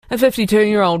A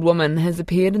 52-year-old woman has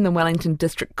appeared in the Wellington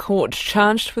District Court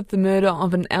charged with the murder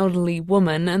of an elderly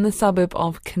woman in the suburb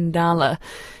of Khandallah.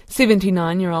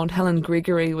 79-year-old Helen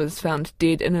Gregory was found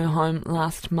dead in her home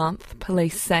last month.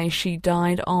 Police say she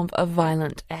died of a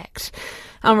violent act.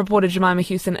 Our reporter Jemima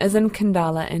Houston is in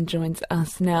Khandallah and joins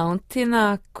us now.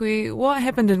 Tēnā koe, what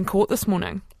happened in court this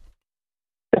morning?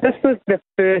 This was the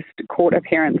first court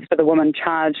appearance for the woman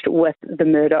charged with the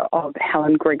murder of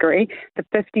Helen Gregory. The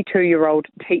 52-year-old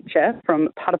teacher from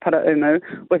Paraparaumu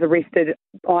was arrested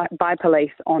by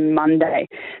police on Monday.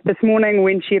 This morning,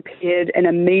 when she appeared in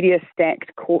a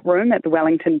media-stacked courtroom at the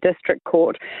Wellington District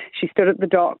Court, she stood at the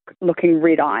dock looking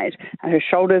red-eyed. Her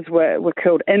shoulders were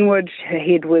curled inward, her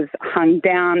head was hung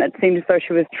down. It seemed as though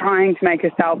she was trying to make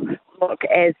herself look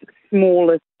as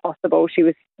small as possible. She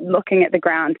was looking at the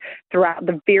ground throughout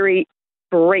the very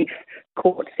brief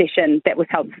court session that was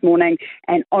held this morning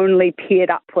and only peered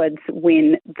upwards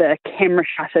when the camera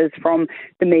shutters from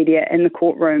the media in the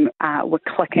courtroom were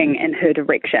clicking in her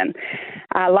direction.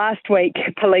 Last week,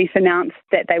 police announced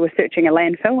that they were searching a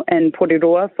landfill in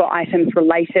Porirua for items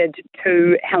related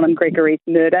to Helen Gregory's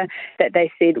murder that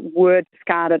they said were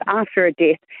discarded after her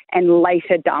death and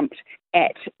later dumped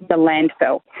at the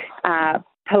landfill.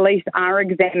 Police are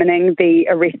examining the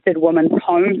arrested woman's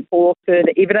home for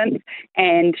further evidence,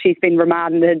 and she's been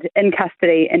remanded in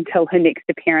custody until her next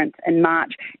appearance in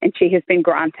March, and she has been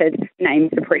granted name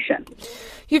suppression.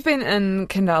 You've been in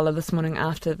Khandallah this morning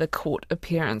after the court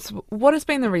appearance. What has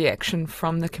been the reaction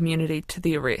from the community to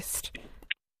the arrest?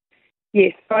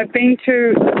 Yes, so I've been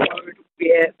to the road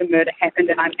where the murder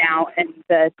happened, and I'm now in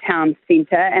the town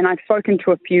centre, and I've spoken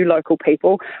to a few local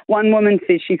people. One woman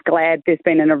says she's glad there's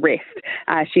been an arrest.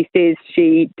 She says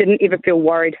she didn't ever feel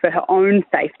worried for her own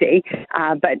safety,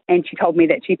 and she told me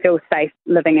that she feels safe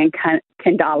living in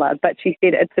Khandallah, but she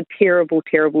said it's a terrible,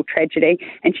 terrible tragedy,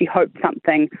 and she hoped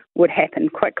something would happen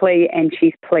quickly, and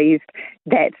she's pleased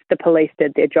that the police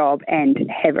did their job and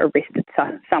have arrested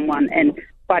someone in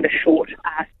quite a short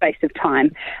space of time.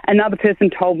 Another person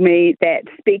told me that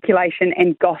speculation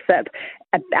and gossip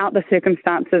about the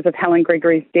circumstances of Helen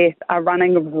Gregory's death are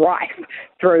running rife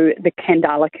through the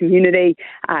Khandallah community.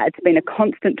 It's been a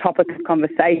constant topic of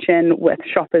conversation, with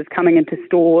shoppers coming into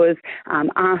stores,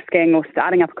 asking or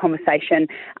starting up a conversation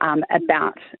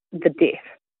about the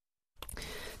death.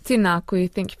 Tēnā koe,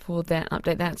 thank you for that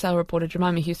update. That's our reporter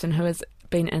Jemima Houston, who has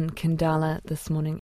been in Khandallah this morning.